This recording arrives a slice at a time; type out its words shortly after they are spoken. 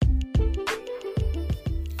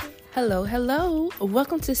Hello, hello.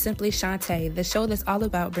 Welcome to Simply Shaunte, the show that's all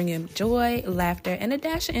about bringing joy, laughter, and a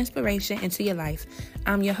dash of inspiration into your life.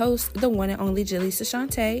 I'm your host, the one and only Jalisa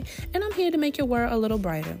Shaunte, and I'm here to make your world a little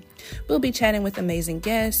brighter. We'll be chatting with amazing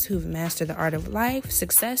guests who've mastered the art of life,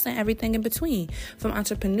 success, and everything in between. From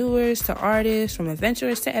entrepreneurs to artists, from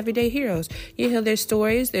adventurers to everyday heroes. You'll hear their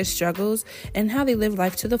stories, their struggles, and how they live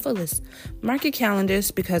life to the fullest. Mark your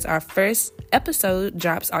calendars because our first episode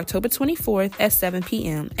drops October 24th at 7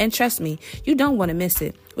 p.m. And trust me, you don't want to miss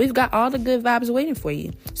it. We've got all the good vibes waiting for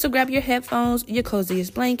you. So grab your headphones, your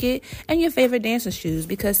coziest blanket, and your favorite dancing shoes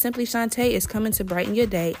because Simply Shaunte is coming to brighten your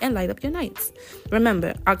day and light up your nights.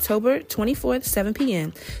 Remember, October 24th, 7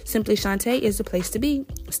 p.m. Simply Shaunte is the place to be.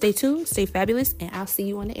 Stay tuned, stay fabulous, and I'll see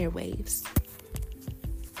you on the airwaves.